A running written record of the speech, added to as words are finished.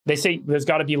They say there's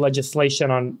got to be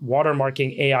legislation on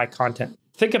watermarking AI content.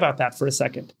 Think about that for a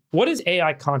second. What is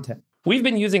AI content? We've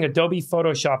been using Adobe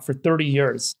Photoshop for 30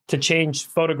 years to change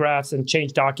photographs and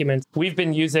change documents. We've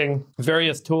been using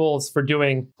various tools for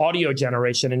doing audio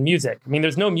generation and music. I mean,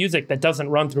 there's no music that doesn't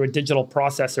run through a digital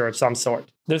processor of some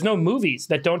sort. There's no movies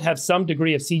that don't have some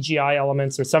degree of CGI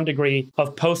elements or some degree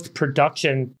of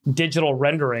post-production digital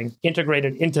rendering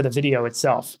integrated into the video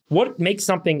itself. What makes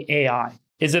something AI?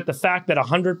 Is it the fact that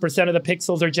 100% of the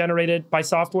pixels are generated by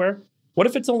software? What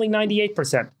if it's only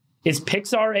 98%? Is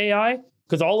Pixar AI?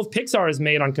 Because all of Pixar is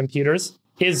made on computers.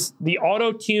 Is the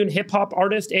auto-tune hip-hop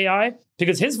artist AI?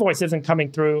 Because his voice isn't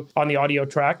coming through on the audio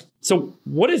track. So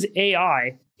what is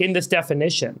AI in this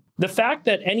definition? The fact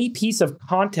that any piece of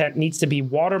content needs to be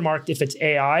watermarked if it's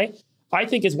AI, I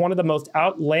think is one of the most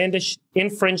outlandish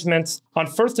infringements on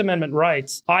First Amendment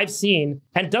rights I've seen,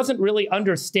 and doesn't really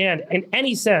understand in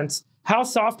any sense how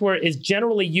software is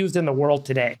generally used in the world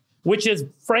today, which is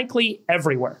frankly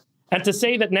everywhere. And to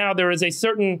say that now there is a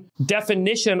certain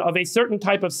definition of a certain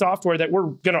type of software that we're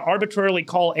going to arbitrarily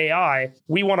call AI,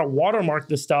 we want to watermark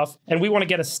the stuff and we want to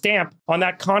get a stamp on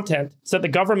that content so that the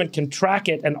government can track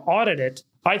it and audit it,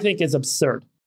 I think is absurd.